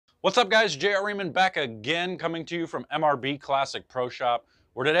What's up, guys? J.R. Raymond back again, coming to you from MRB Classic Pro Shop,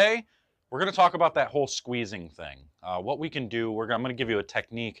 where today we're going to talk about that whole squeezing thing. What we can do, I'm going to give you a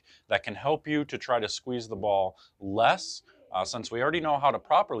technique that can help you to try to squeeze the ball less. Since we already know how to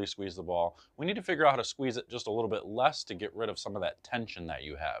properly squeeze the ball, we need to figure out how to squeeze it just a little bit less to get rid of some of that tension that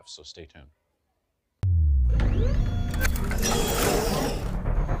you have. So stay tuned.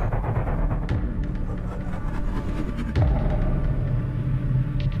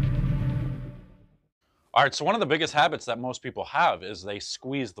 All right, so one of the biggest habits that most people have is they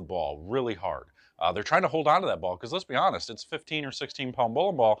squeeze the ball really hard. They're trying to hold on to that ball because let's be honest, it's 15 or 16-pound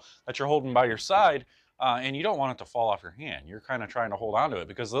bowling ball that you're holding by your side, and you don't want it to fall off your hand. You're kind of trying to hold on to it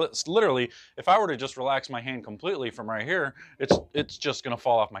because it's literally, if I were to just relax my hand completely from right here, it's just going to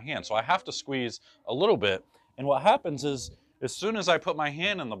fall off my hand. So I have to squeeze a little bit, and what happens is as soon as I put my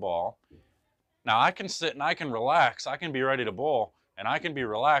hand in the ball, now I can sit and I can relax, I can be ready to bowl, and I can be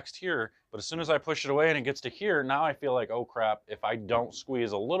relaxed here, but as soon as I push it away and it gets to here, now I feel like, oh crap, if I don't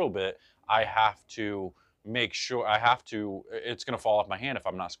squeeze a little bit, I have to make sure, it's gonna fall off my hand if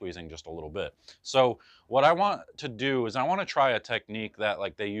I'm not squeezing just a little bit. So what I want to do is I wanna try a technique that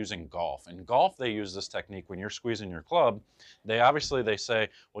like they use in golf. In golf, they use this technique when you're squeezing your club. They say,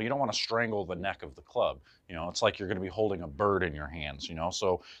 well, you don't wanna strangle the neck of the club. You know, it's like you're gonna be holding a bird in your hands, you know?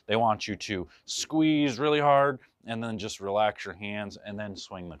 So they want you to squeeze really hard and then just relax your hands and then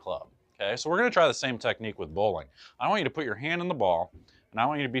swing the club. Okay, so we're gonna try the same technique with bowling. I want you to put your hand in the ball and I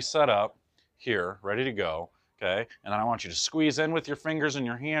want you to be set up here, ready to go, okay? And then I want you to squeeze in with your fingers and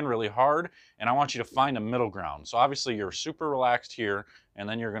your hand really hard, and I want you to find a middle ground. So obviously you're super relaxed here, and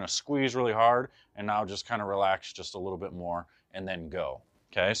then you're gonna squeeze really hard, and now just kind of relax just a little bit more, and then go.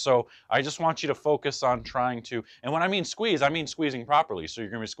 Okay, so I just want you to focus on trying to, and when I mean squeeze, I mean squeezing properly. So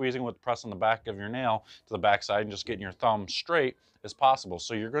you're gonna be squeezing with pressing the back of your nail to the back side and just getting your thumb straight as possible.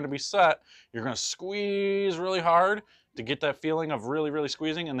 So you're gonna be set, you're gonna squeeze really hard to get that feeling of really, really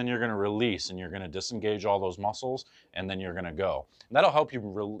squeezing, and then you're gonna release and you're gonna disengage all those muscles, and then you're gonna go. And that'll help you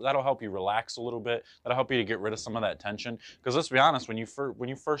relax a little bit. That'll help you to get rid of some of that tension. Because let's be honest, when you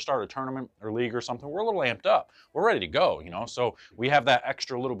first start a tournament or league or something, we're a little amped up. We're ready to go, you know? So we have that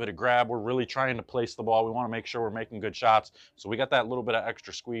extra little bit of grab. We're really trying to place the ball. We wanna make sure we're making good shots. So we got that little bit of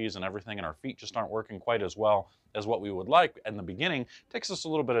extra squeeze and everything, and our feet just aren't working quite as well as what we would like in the beginning. It takes us a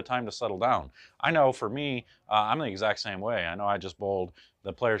little bit of time to settle down. I know for me, I'm the exact same way. I know I just bowled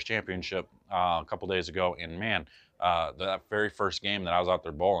the Players Championship a couple days ago, and man, that very first game that I was out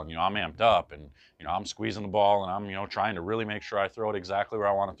there bowling, you know, I'm amped up, and you know, I'm squeezing the ball, and I'm, you know, trying to really make sure I throw it exactly where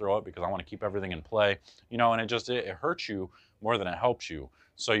I want to throw it because I want to keep everything in play, you know, and it hurts you more than it helps you.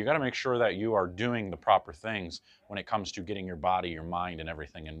 So you got to make sure that you are doing the proper things when it comes to getting your body, your mind, and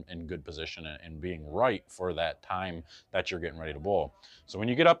everything in good position and being right for that time that you're getting ready to bowl. So when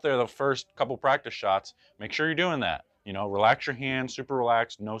you get up there, the first couple practice shots, make sure you're doing that. You know, relax your hand, super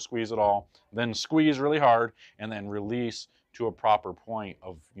relaxed, no squeeze at all. Then squeeze really hard, and then release to a proper point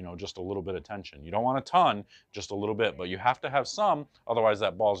of, you know, just a little bit of tension. You don't want a ton, just a little bit, but you have to have some, otherwise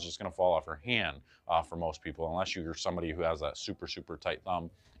that ball is just gonna fall off your hand for most people, unless you're somebody who has that super, super tight thumb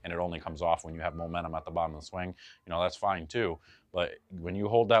and it only comes off when you have momentum at the bottom of the swing. You know, that's fine too. But when you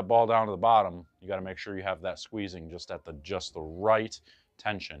hold that ball down to the bottom, you gotta make sure you have that squeezing just at the right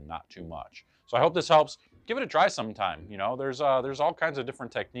tension, not too much. So I hope this helps. Give it a try sometime. You know, there's all kinds of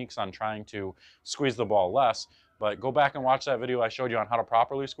different techniques on trying to squeeze the ball less, but go back and watch that video I showed you on how to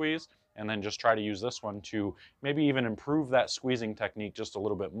properly squeeze, and then just try to use this one to maybe even improve that squeezing technique just a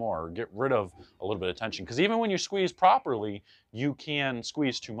little bit more, or get rid of a little bit of tension. Because even when you squeeze properly, you can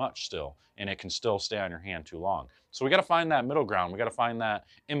squeeze too much still, and it can still stay on your hand too long. So we got to find that middle ground. We got to find that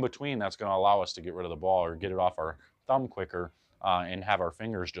in between that's going to allow us to get rid of the ball or get it off our thumb quicker and have our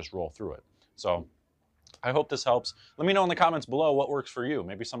fingers just roll through it. So I hope this helps. Let me know in the comments below what works for you.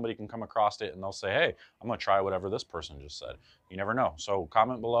 Maybe somebody can come across it and they'll say, hey, I'm going to try whatever this person just said. You never know. So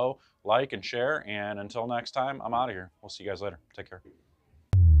comment below, like, and share. And until next time, I'm out of here. We'll see you guys later. Take care.